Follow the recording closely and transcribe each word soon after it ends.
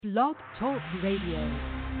Blog Talk Radio.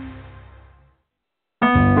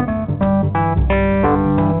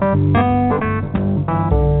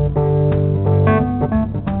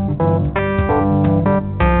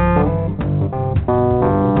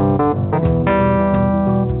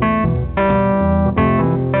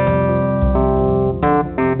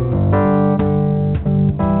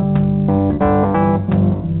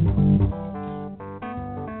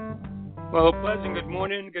 Well, pleasant good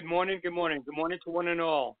morning to one and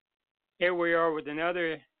all. Here we are with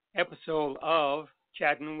another episode of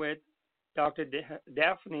Chatting with Dr.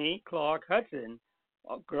 Daphne Clarke-Hudson,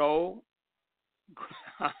 GROWCON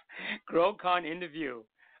interview.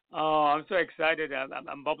 Oh, I'm so excited.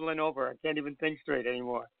 I'm bubbling over. I can't even think straight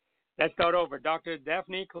anymore. Let's start over. Dr.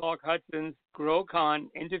 Daphne Clarke-Hudson's GROWCON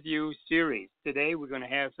interview series. Today we're going to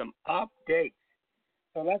have some updates.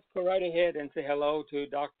 So let's go right ahead and say hello to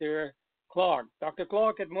Dr. Clarke. Dr.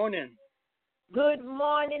 Clarke, good morning. Good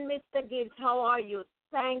morning, Mr. Gibbs. How are you?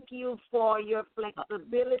 Thank you for your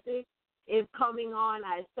flexibility in coming on.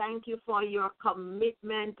 I thank you for your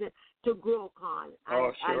commitment to GROWCON.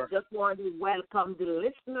 Oh, sure. I just want to welcome the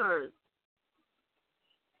listeners.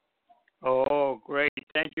 Oh, great.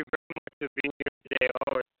 Thank you very much for being here today.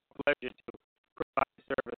 Oh, it's a pleasure to provide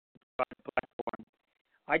service, provide a platform.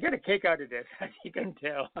 I get a kick out of this, as you can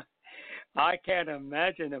tell. I can't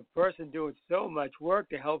imagine a person doing so much work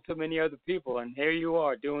to help so many other people, and here you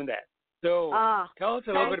are doing that. So tell us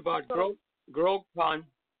a little bit about GROWCON.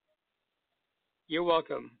 You're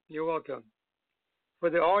welcome. You're welcome. For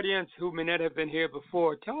the audience who may not have been here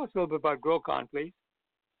before, tell us a little bit about GROWCON, please.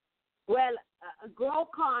 Well,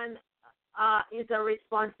 GROWCON is a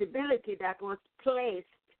responsibility that was placed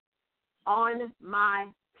on my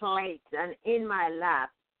plate and in my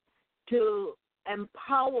lap to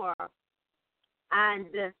empower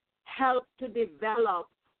and help to develop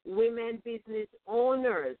women business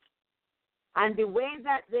owners. And the way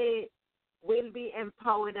that they will be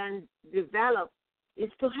empowered and developed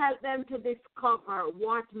is to help them to discover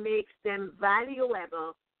what makes them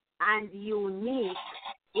valuable and unique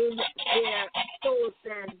in their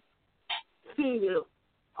chosen field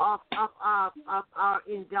of our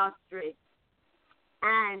industry.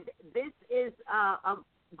 And this is a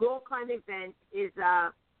GROWCON event is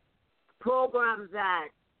a program that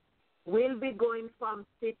will be going from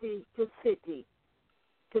city to city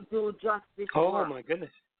to do just this work. Oh, my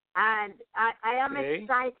goodness. And I am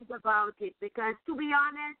excited about it because, to be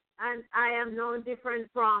honest, and I am no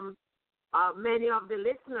different from many of the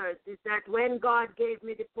listeners, is that when God gave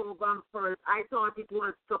me the program first, I thought it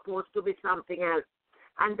was supposed to be something else.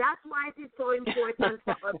 And that's why it is so important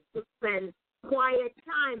for us to spend quiet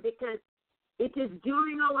time, because it is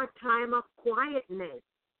during our time of quietness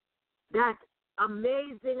that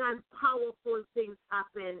amazing and powerful things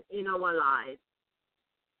happen in our lives.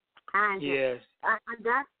 And yes. And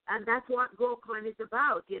that's what GROWCON is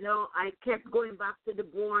about. You know, I kept going back to the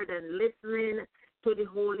board and listening to the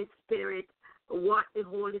Holy Spirit, what the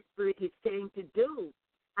Holy Spirit is saying to do.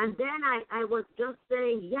 And then I was just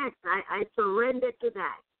saying, yes, I surrendered to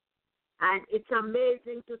that. And it's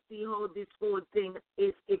amazing to see how this whole thing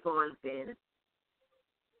is evolving.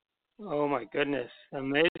 Oh, my goodness.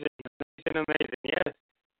 Amazing, yes.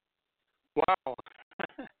 Wow.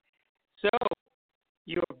 So,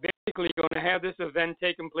 you're basically going to have this event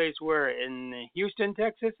taking place where? In Houston,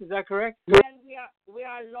 Texas? Is that correct? Well, we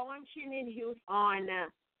are launching in Houston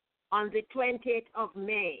on the 20th of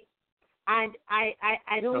May. And I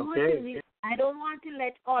don't want to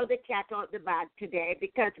let all the cat out the bag today,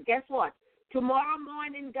 because guess what? Tomorrow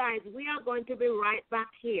morning, guys, we are going to be right back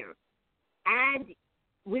here. And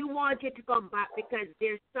we want you to come back because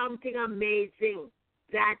there's something amazing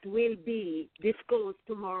that will be disclosed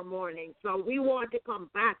tomorrow morning. So we want to come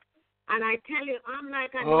back. And I tell you, I'm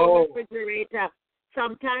like an old refrigerator.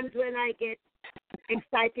 Sometimes when I get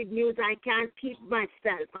excited news, I can't keep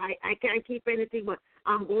myself. I can't keep anything, but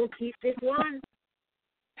I'm going to keep this one.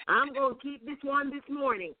 I'm going to keep this one this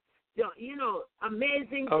morning. So, you know,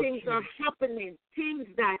 amazing things are happening, things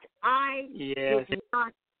that I did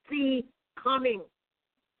not see coming.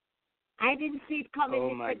 I didn't see it coming.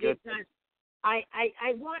 Oh, my goodness. I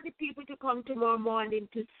want the people to come tomorrow morning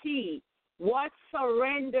to see what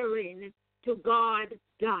surrendering to God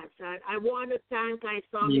does. I want to thank, I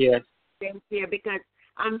saw them here because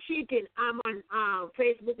I'm cheating. I'm on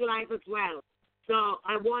Facebook Live as well. So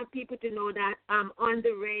I want people to know that I'm on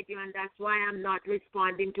the radio, and that's why I'm not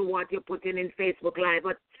responding to what you're putting in Facebook Live.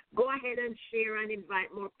 But go ahead and share and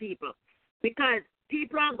invite more people, because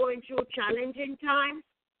people are going through challenging times,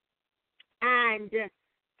 and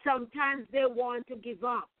sometimes they want to give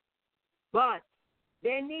up. But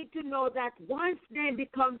They need to know that once they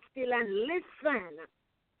become still and listen,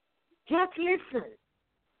 just listen,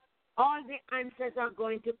 all the answers are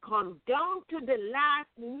going to come down to the last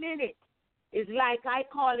minute. It's like I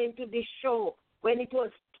call into the show when it was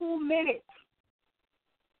 2 minutes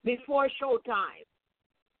before showtime.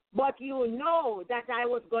 But you know that I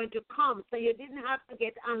was going to come, so you didn't have to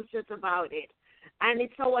get anxious about it. And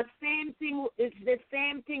it's our same thing. It's the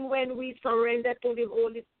same thing when we surrender to the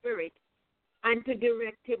Holy Spirit and to the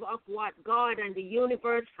directive of what God and the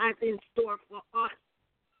universe has in store for us.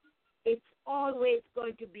 It's always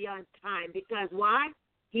going to be on time because why?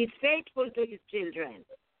 He's faithful to his children.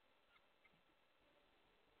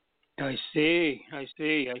 I see.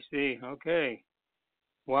 Okay.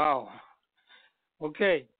 Wow.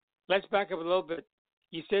 Okay. Let's back up a little bit.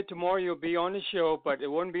 You said tomorrow you'll be on the show, but it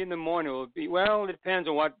won't be in the morning. It will be, well, it depends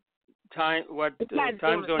on what time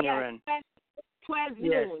zone you're in. 12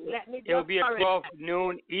 yes. noon. Let me It'll be at 12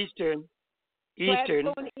 noon Eastern, but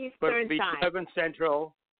it'll be time. 11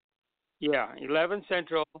 Central. Yeah, 11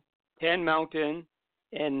 Central, 10 Mountain,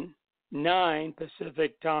 and 9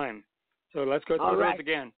 Pacific time. So let's go through those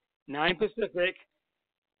again. 9 Pacific,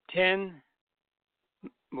 10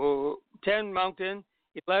 Mountain,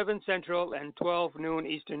 11 Central, and 12 noon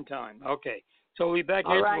Eastern time. Okay. So we'll be back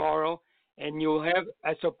here tomorrow, and you'll have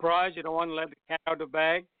a surprise. You don't want to let the cat out of the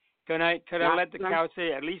bag. Can I let the cow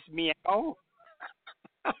say at least meow?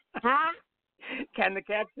 Huh? Can the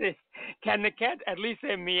cat at least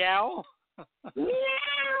say meow? Meow,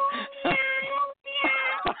 meow,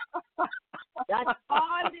 meow. That's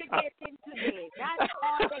all they're getting today. That's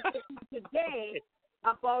all they're getting today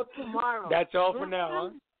about tomorrow. That's all for now,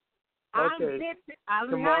 huh? Okay. I'm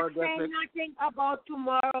tomorrow, not saying nothing about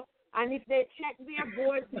tomorrow. And if they check their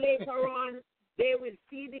boards later on, they will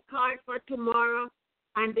see the card for tomorrow,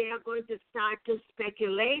 and they are going to start to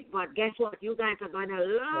speculate. But guess what? You guys are going to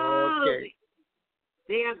love it.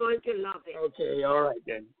 They are going to love it. Okay, all right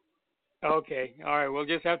then. Okay, all right. We'll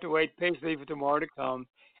just have to wait patiently for tomorrow to come,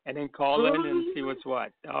 and then call in and see what's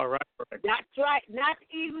what. All right. That's right. Not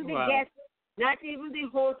even the guest, not even the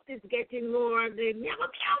host is getting more of the meow,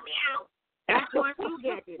 meow, meow. That's what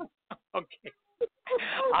you're getting. Okay.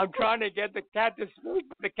 I'm trying to get the cat to speak,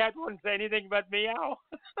 but the cat won't say anything but meow.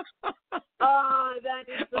 Oh,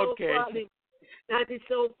 that is so funny. That is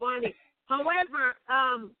so funny. However,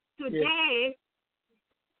 today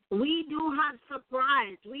we do have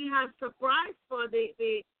surprise. We have surprise for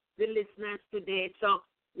the listeners today. So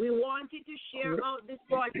we wanted to share out this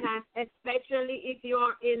broadcast, especially if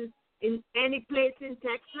you're in any place in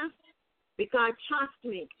Texas, because trust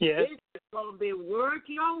me, this is going to be worth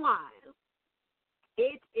your while.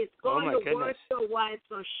 It is going to worth your while.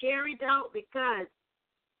 So share it out because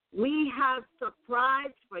we have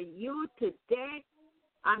surprise for you today.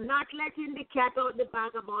 I'm not letting the cat out the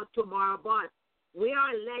bag about tomorrow, but we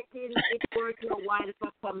are letting it worth your while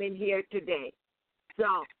for coming here today.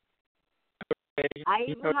 So I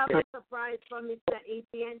even have a surprise for Mr.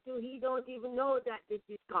 ATN too. He don't even know that this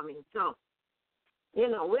is coming. So, we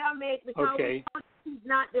are making because it's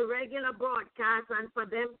not the regular broadcast, and for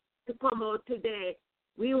them to come out today,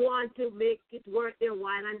 we want to make it worth their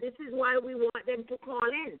while, and this is why we want them to call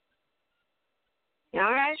in.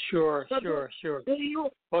 All right? Sure. Do you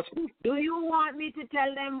want me to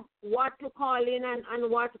tell them what to call in and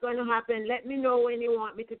what's going to happen? Let me know when you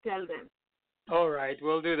want me to tell them. All right,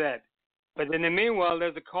 we'll do that. But in the meanwhile,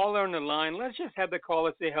 there's a caller on the line. Let's just have the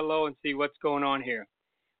caller say hello and see what's going on here.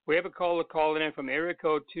 We have a caller calling in from area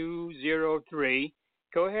code 203.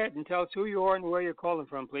 Go ahead and tell us who you are and where you're calling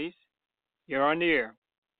from, please. You're on the air.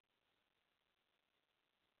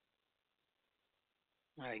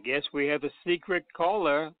 I guess we have a secret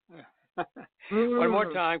caller. One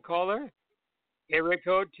more time, caller. Area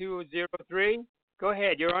code 203. Go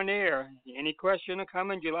ahead, you're on the air. Any question or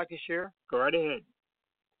comment you'd like to share? Go right ahead.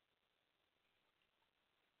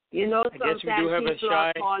 Sometimes people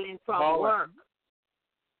are calling from work.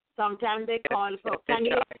 Sometimes they call for, can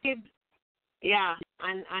you give,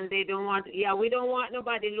 and they don't want, we don't want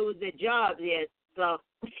nobody to lose their job yet, so.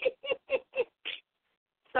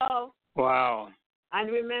 Wow.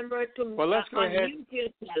 And remember to let's go ahead. Unmute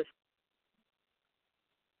yourself.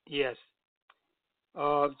 Yes.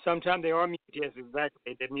 Sometimes they are muted, yes,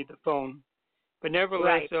 exactly. They need the phone. But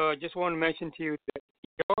nevertheless, I just want to mention to you that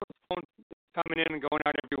your phone is coming in and going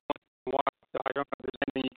out every once in a while, so I don't know if there's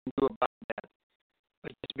anything you can do about that.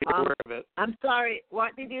 But just be aware of it. I'm sorry,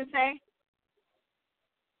 what did you say?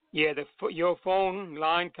 Yeah, your phone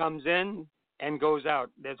line comes in and goes out.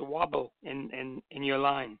 There's a wobble in your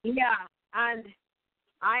line. Yeah, and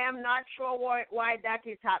I am not sure why that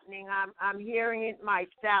is happening. I'm hearing it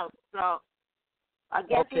myself. So I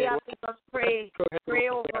guess we Okay, have to just pray go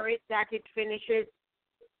ahead. over it that it finishes.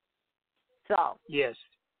 So. Yes.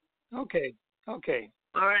 Okay.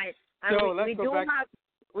 All right. And So let's go back.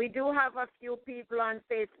 We do have a few people on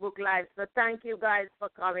Facebook Live, so thank you guys for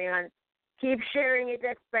coming and keep sharing it,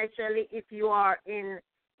 especially if you are in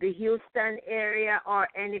the Houston area or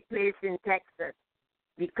any place in Texas,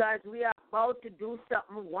 because we are about to do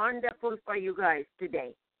something wonderful for you guys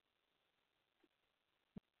today.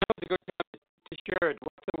 That was a good time to share it.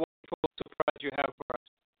 What's the wonderful surprise you have for us,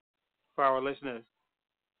 for our listeners?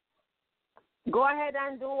 Go ahead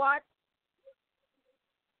and do what?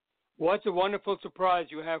 What's a wonderful surprise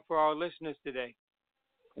you have for our listeners today?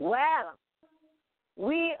 Well,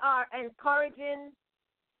 we are encouraging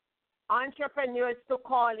entrepreneurs to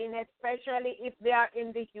call in, especially if they are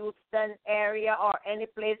in the Houston area or any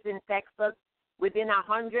place in Texas within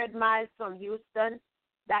 100 miles from Houston,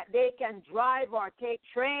 that they can drive or take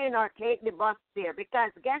train or take the bus there.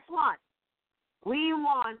 Because guess what? We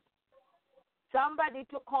want somebody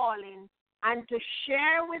to call in and to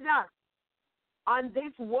share with us on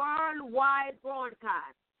this worldwide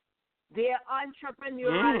broadcast their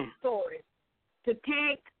entrepreneurial story, to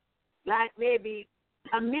take like maybe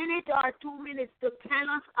a minute or 2 minutes to tell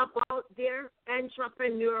us about their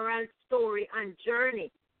entrepreneurial story and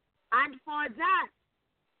journey. And for that,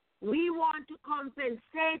 we want to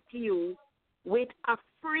compensate you with a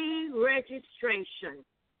free registration.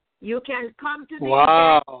 You can come to the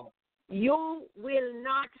event. You will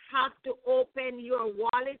not have to open your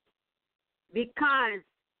wallet, because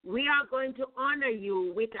we are going to honor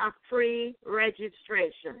you with a free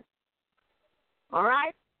registration. All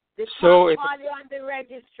right? The top value on the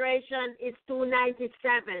registration is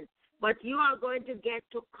 $297, but you are going to get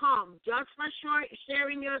to come just for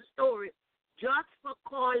sharing your story, just for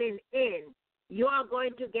calling in. You are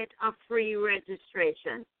going to get a free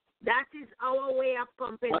registration. That is our way of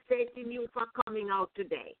compensating you for coming out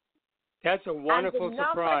today. That's a wonderful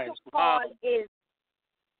surprise.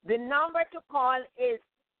 The number to call is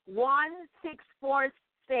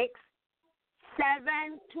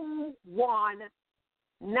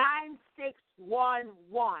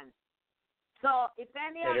 1-646-721-9611. So if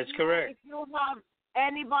if you have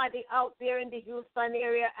anybody out there in the Houston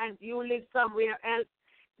area and you live somewhere else,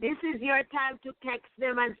 this is your time to text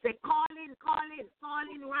them and say, call in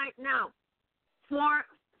right now.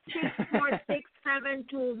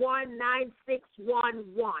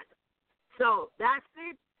 646-721-9611. So that's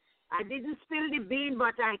it. I didn't spill the bean,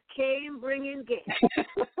 but I came bringing game.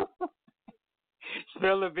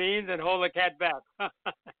 Spill the beans and hold the cat back.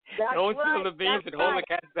 Don't spill the beans and hold the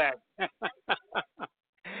cat back.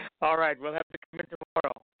 All right, we'll have to come in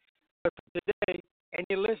tomorrow. But for today,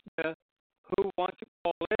 any listener who wants to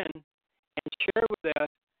call in and share with us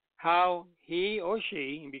how he or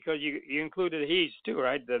she, because you included he's too,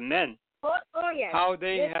 right? The men. Oh yes. How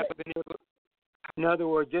they have been able, in other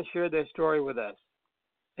words, just share their story with us.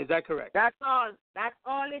 Is that correct? That's all. That's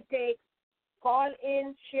all it takes. Call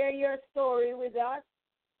in, share your story with us,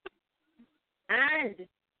 and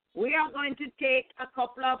we are going to take a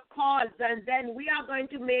couple of calls, and then we are going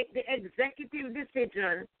to make the executive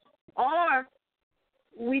decision. Or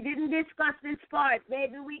we didn't discuss this part.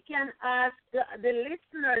 Maybe we can ask the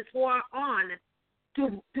listeners who are on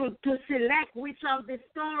to select which of the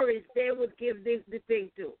stories they would give the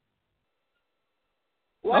thing to.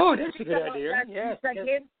 That's a good idea. Yes.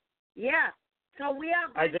 Yeah. So we are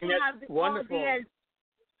going to have the audience.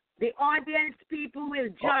 The audience people will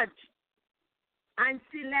judge and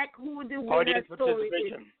select who the winner story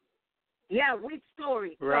is. Yeah, which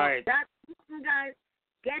story. Right. So that's, guys,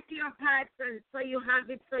 get your pads and so you have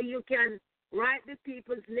it so you can write the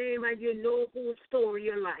people's name and you know whose story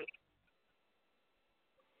you like.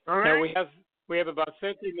 All right. Now we have about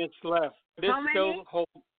 50 minutes left. How many?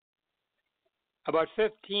 About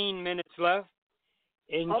 15 minutes left.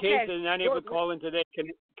 In case they're not able to call in today,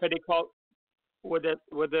 can they call? Would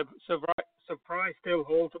the surprise still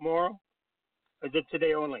hold tomorrow? Or is it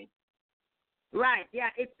today only? Right. Yeah.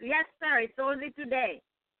 Yes, sir. It's only today.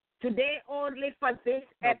 Today only for this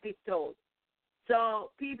episode.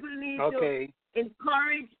 So people need to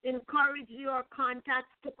encourage your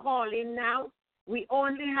contacts to call in now. We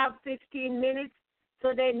only have 15 minutes,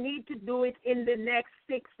 so they need to do it in the next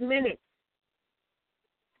 6 minutes.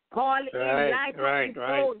 Call in live on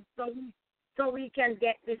the phone so we can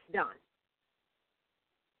get this done.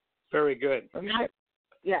 Very good.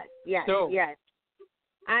 Yes.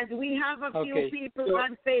 And we have a few people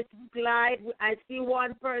on Facebook Live. I see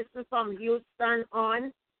one person from Houston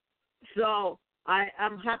on, so I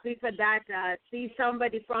am happy for that. I see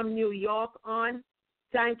somebody from New York on.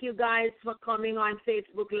 Thank you guys for coming on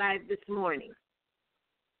Facebook Live this morning.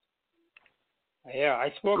 Yeah,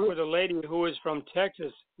 I spoke with a lady who was from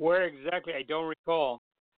Texas. Where exactly, I don't recall.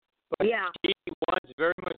 But Yeah. she wants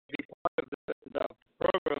very much to be part of the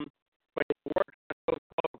program, but it worked until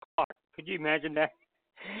 12 o'clock. Could you imagine that?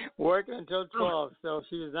 Worked until 12, so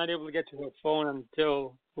she was not able to get to her phone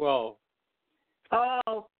until 12.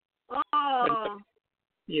 Oh. Oh.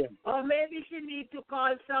 Yeah. Or maybe she need to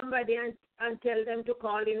call somebody and tell them to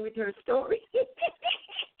call in with her story.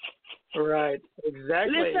 Right.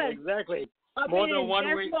 Exactly. Listen, Exactly. I More mean, than one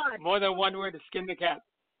guess way. what? More than one way to skin the cat.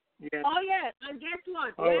 Yeah. Oh yeah, and guess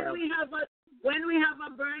what? Oh, when well. we have a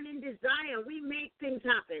burning desire, we make things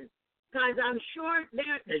happen. Cause I'm sure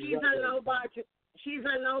she's a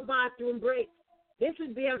low bathroom break. This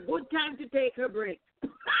would be a good time to take her break.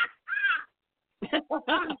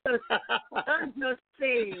 I'm just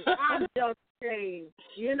saying.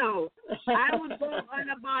 You know, I would go on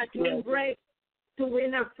a bathroom break to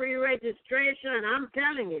win a free registration. I'm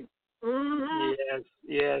telling you. Mm-hmm.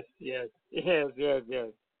 Yes.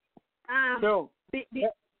 So,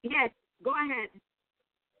 yes, go ahead.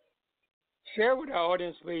 share with our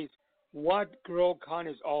audience, please, what GROWCON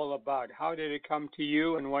is all about. How did it come to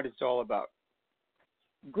you, and what it's all about?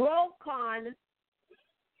 GROWCON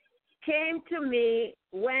came to me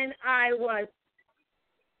when I was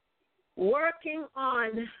working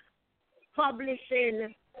on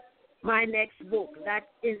publishing my next book that's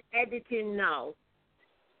in editing now.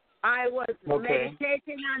 I was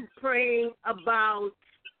meditating and praying about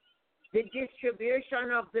the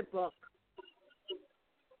distribution of the book.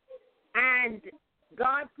 And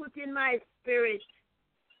God put in my spirit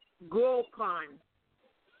GROWCON.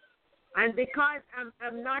 And because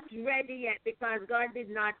I'm not ready yet, because God did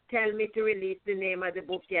not tell me to release the name of the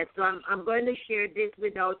book yet, so I'm going to share this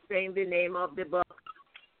without saying the name of the book.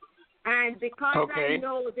 And because I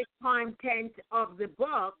know the content of the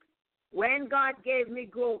book, when God gave me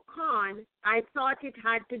GROWCON, I thought it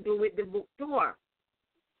had to do with the book tour.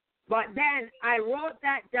 But then I wrote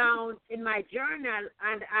that down in my journal,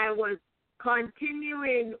 and I was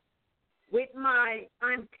continuing with my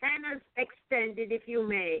antennas extended, if you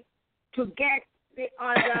may, to get the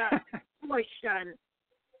other portion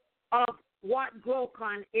of what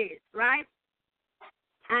GROWCON is, right?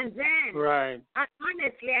 And then,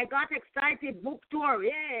 honestly, I got excited, book tour,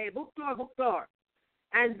 yay, book tour.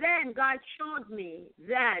 And then God showed me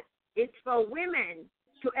that it's for women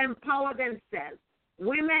to empower themselves,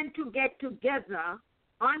 women to get together,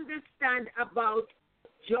 understand about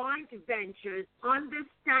joint ventures,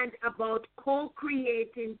 understand about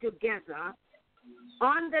co-creating together,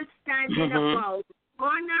 understanding about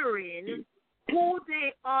honoring who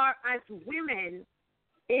they are as women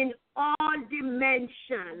in all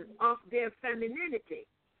dimensions of their femininity.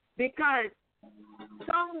 Because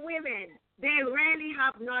some women, they really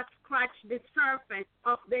have not scratched the surface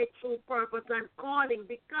of their true purpose and calling,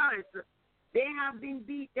 because they have been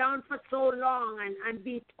beat down for so long and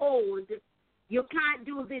be told, you can't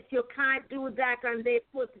do this, you can't do that, and they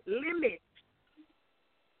put limits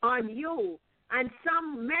on you. And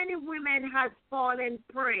many women have fallen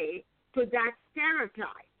prey to that stereotype.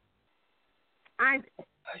 And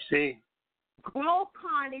I see.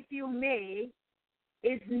 GROWCON, if you may,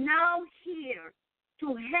 is now here to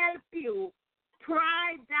help you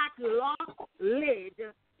pry that locked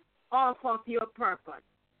lid off of your purpose.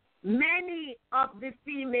 Many of the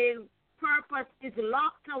female purpose is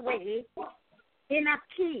locked away in a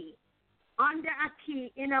key, under a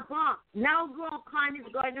key in a box. Now GROWCON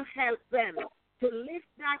is going to help them to lift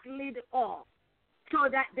that lid off so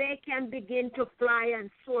that they can begin to fly and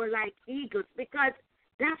soar like eagles, because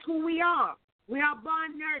that's who we are. We are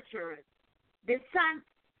born nurturers. The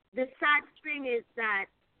sad thing is that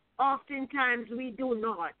oftentimes we do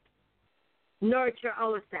not nurture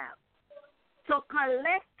ourselves. So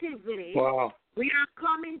collectively, we are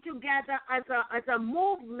coming together as a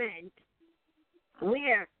movement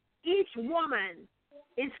where each woman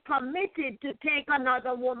is committed to take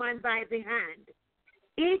another woman by the hand.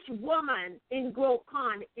 Each woman in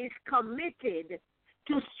GROWCON is committed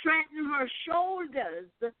to strengthen her shoulders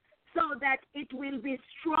so that it will be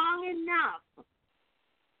strong enough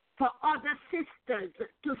for other sisters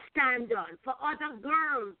to stand on, for other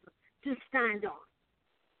girls to stand on.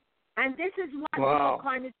 And this is what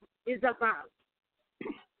GROWCON is about.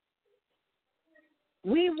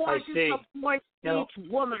 We want to support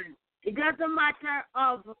each woman. It doesn't matter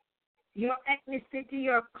of your ethnicity,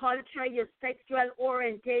 your culture, your sexual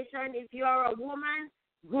orientation. If you are a woman,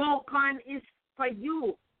 GROWCON is for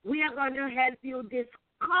you. We are going to help you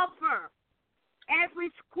discover every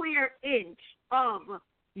square inch of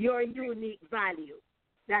your unique value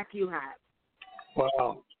that you have.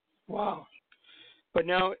 Wow. But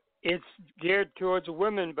now, it's geared towards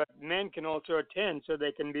women, but men can also attend so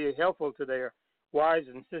they can be helpful to their wives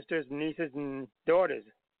and sisters, nieces and daughters.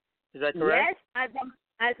 Is that correct? Yes,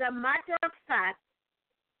 as a matter of fact,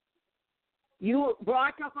 you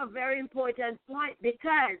brought up a very important point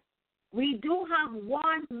because we do have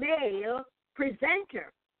one male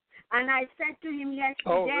presenter. And I said to him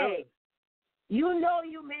yesterday, really? you know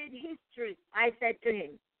you made history, I said to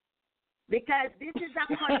him. Because this is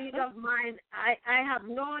a colleague of mine. I have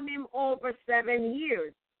known him over 7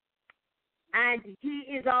 years. And he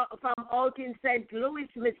is from out in St. Louis,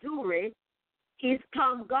 Missouri. He's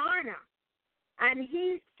Tom Garner. And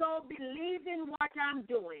he so believes in what I'm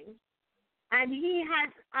doing. And he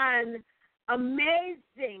has an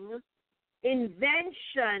amazing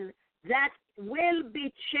invention that will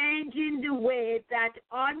be changing the way that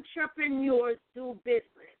entrepreneurs do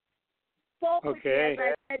business. Okay.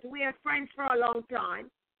 As I said, we are friends for a long time.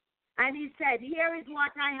 And he said, here is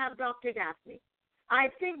what I have, Dr. Daphne. I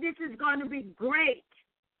think this is going to be great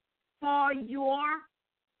for your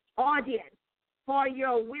audience, for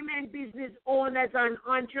your women business owners and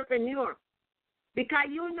entrepreneurs. Because,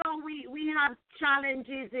 you know, we have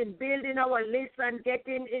challenges in building our list and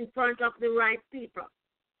getting in front of the right people.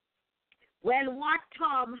 Well, what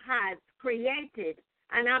Tom has created,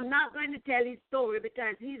 and I'm not going to tell his story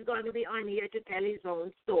because he's going to be on here to tell his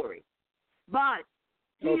own story. But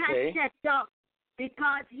he has stepped up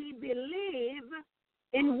because he believes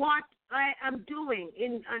in what I am doing,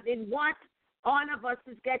 in what all of us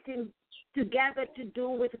is getting together to do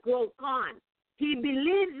with GROWCON. He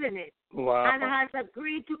believes in it and has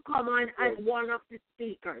agreed to come on as one of the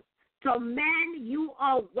speakers. So, men, you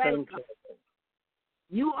are welcome.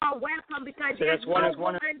 You are welcome because there's no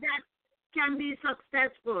woman that can be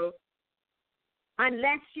successful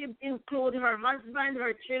unless she include her husband,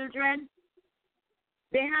 her children.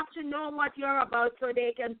 They have to know what you're about so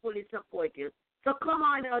they can fully support you. So come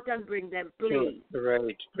on out and bring them, please.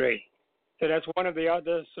 Great. So that's one of the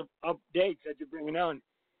other updates that you're bringing on.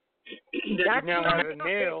 That's now have a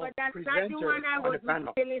male but that's not the one I was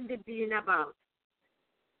spilling the bean about.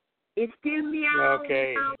 It's still meow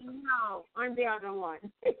on the other one.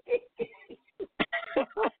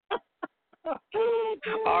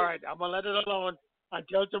 All right, I'm going to let it alone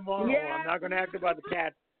until tomorrow. Yeah. I'm not going to ask about the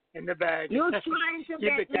cat in the bag. You're trying to keep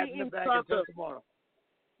get the cat me in the bag trouble. until tomorrow.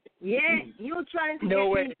 Yeah, you're trying to get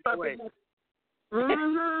me in trouble.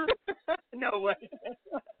 Mm-hmm. No way.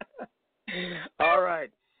 All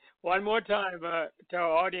right. One more time to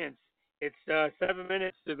our audience. It's 7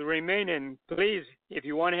 minutes to the remaining. Please, if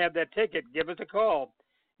you want to have that ticket, give us a call.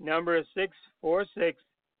 Number is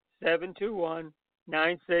 646-721-9611.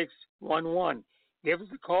 Give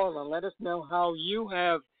us a call and let us know how you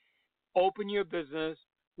have opened your business,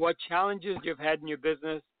 what challenges you've had in your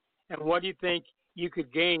business, and what do you think you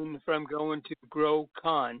could gain from going to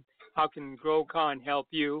GROWCON. How can GROWCON help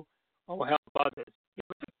you or help others?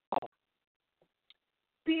 Give us a call.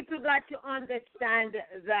 People got to understand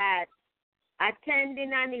that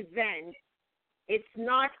attending an event, it's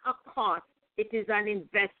not a cost, it is an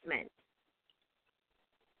investment.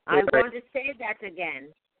 I want to say that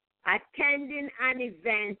again. Attending an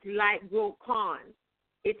event like GROWCON,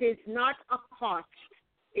 it is not a cost,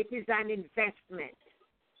 it is an investment.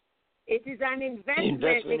 It is an investment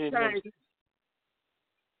because...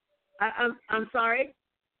 I'm sorry?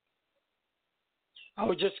 I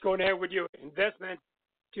was just going ahead with you. Investment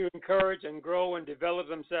to encourage and grow and develop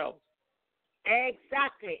themselves.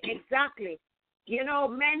 Exactly. You know,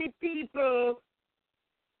 many people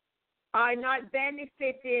are not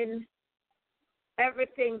benefiting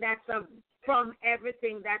from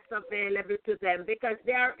everything that's available to them because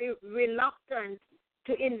they are reluctant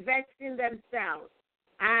to invest in themselves.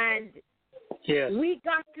 And we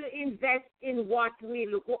got to invest in what we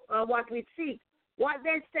seek. What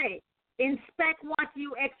they say, inspect what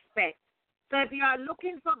you expect. So if you are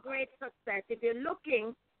looking for great success, if you're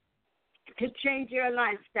looking to change your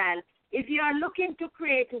lifestyle, if you are looking to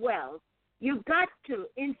create wealth, you've got to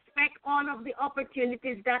inspect all of the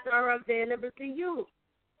opportunities that are available to you.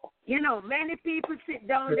 You know, many people sit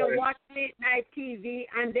down, they watch late night TV,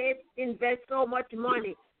 and they invest so much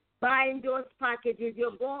money buying those packages.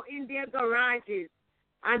 You go in their garages,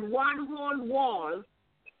 and one whole wall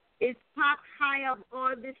is packed high of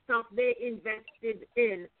all the stuff they invested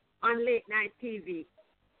in on late night TV.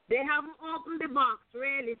 They haven't opened the box,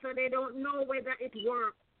 really, so they don't know whether it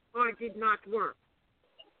worked or did not work.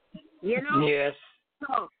 You know? Yes.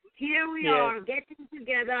 So here we are getting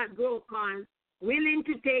together at GROWCON, willing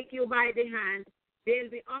to take you by the hand.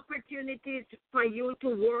 There'll be opportunities for you to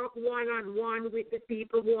work one-on-one with the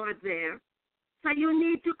people who are there. So you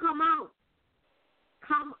need to come out.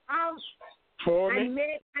 come out and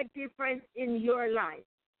make a difference in your life.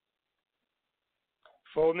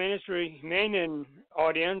 Full ministry remaining,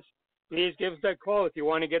 audience. Please give us that call if you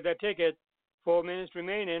want to get that ticket. 4 minutes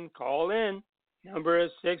remaining. Call in. Number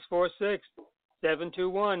is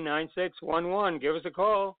 646-721-9611. Give us a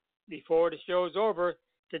call before the show's over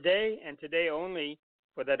today and today only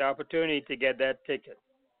for that opportunity to get that ticket.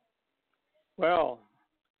 Well,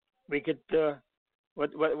 we could,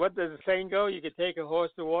 what does the saying go? You could take a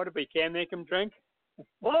horse to water, but you can't make him drink?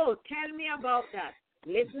 Oh, tell me about that.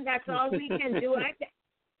 Listen, that's all we can do.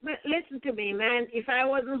 But listen to me, man. If I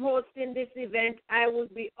wasn't hosting this event, I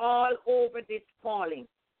would be all over this calling.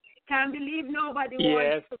 Can't believe nobody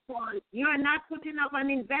wants to call. You're not putting up an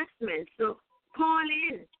investment, so call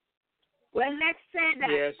in. Well, let's say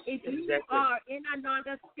that if you are in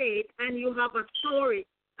another state and you have a story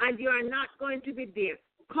and you are not going to be there,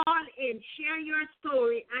 call in, share your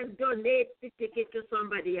story, and donate the ticket to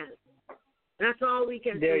somebody else. That's all we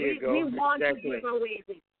can do. We want to give away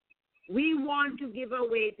this. We want to give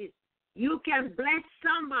away this. You can bless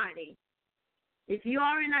somebody. If you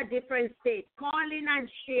are in a different state, call in and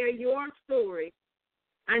share your story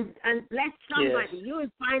and bless somebody. You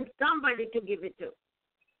will find somebody to give it to.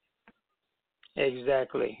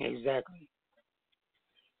 Exactly.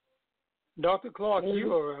 Dr. Clarke,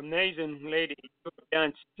 you are an amazing lady. You've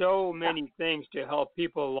done so many things to help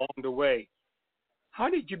people along the way. How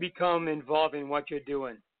did you become involved in what you're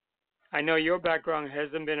doing? I know your background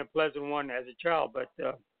hasn't been a pleasant one as a child, but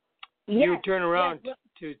you turn around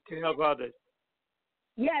to help others.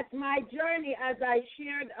 Yes, my journey, as I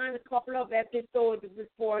shared on a couple of episodes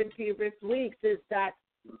before in previous weeks, is that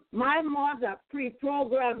my mother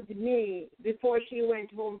pre-programmed me before she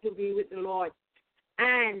went home to be with the Lord.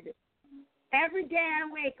 And every day I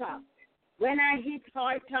wake up, when I hit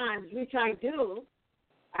hard times, which I do,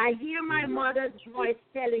 I hear my mother's voice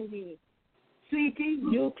telling me, sweetie,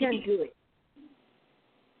 you can do it.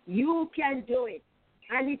 You can do it.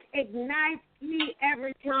 And it ignites me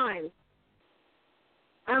every time.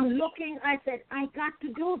 I'm looking, I said, I got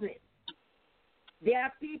to do this. There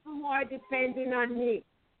are people who are depending on me.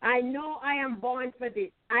 I know I am born for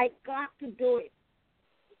this. I got to do it.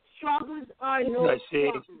 Struggles are no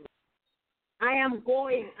struggles. I am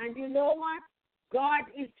going. And you know what? God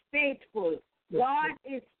is faithful. God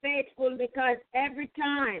is faithful because every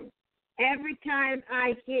time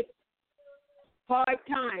I hit hard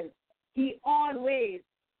times, He always,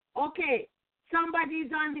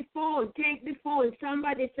 somebody's on the phone. Take the phone.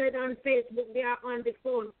 Somebody said on Facebook they are on the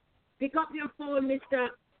phone. Pick up your phone, Mr.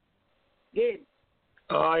 Gibbs.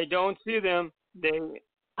 I don't see them.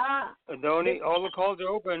 All the calls are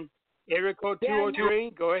open. Area code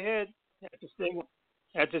 203. Go ahead. That's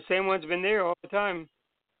the same one's been there all the time.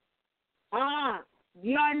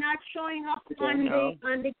 You are not showing up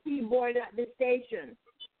on the keyboard at the station.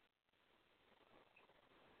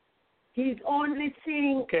 He's only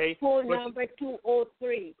seeing phone number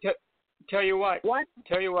 203. Tell you what. We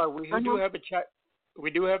do have a chat. We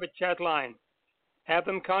do have a chat line. Have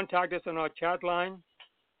them contact us on our chat line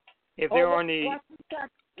if they're on the.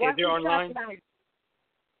 If they're online.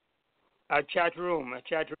 A chat room.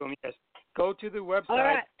 Yes. Go to the website. All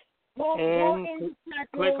right. Go in the chat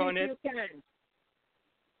click room on it. You can.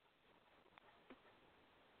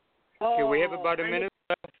 Okay, we have about a minute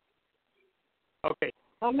left. Okay.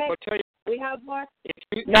 I'll tell you. We have what?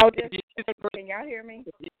 Can y'all hear me?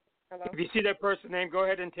 Hello? If you see that person's name, go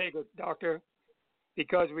ahead and take it, doctor,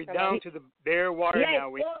 because we're down to the bare water now.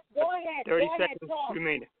 Go ahead. 30 seconds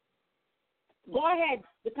remaining. Go ahead,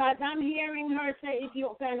 because I'm hearing her say if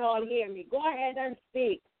you can all hear me. Go ahead and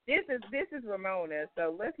speak. This is Ramona.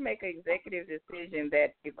 So let's make an executive decision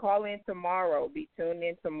that you call in tomorrow, be tuned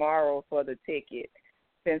in tomorrow for the ticket.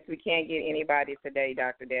 Since we can't get anybody today,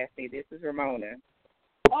 Dr. Daphne, this is Ramona.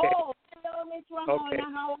 Okay. Oh, hello, Miss Ramona. Okay.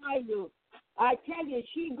 How are you? I tell you,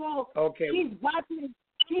 she's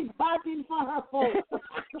battling for her phone.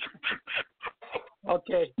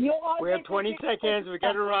 Okay. We have 20 seconds. We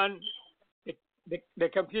got to run. The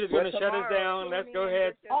computer's going to shut us down. Let's go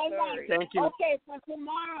ahead. All right. Thank you. Okay, so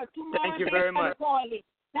tomorrow. Thank you very much.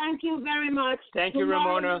 Thank you very much. Thank you,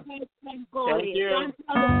 Ramona. Thank you.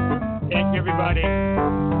 Thank you, everybody.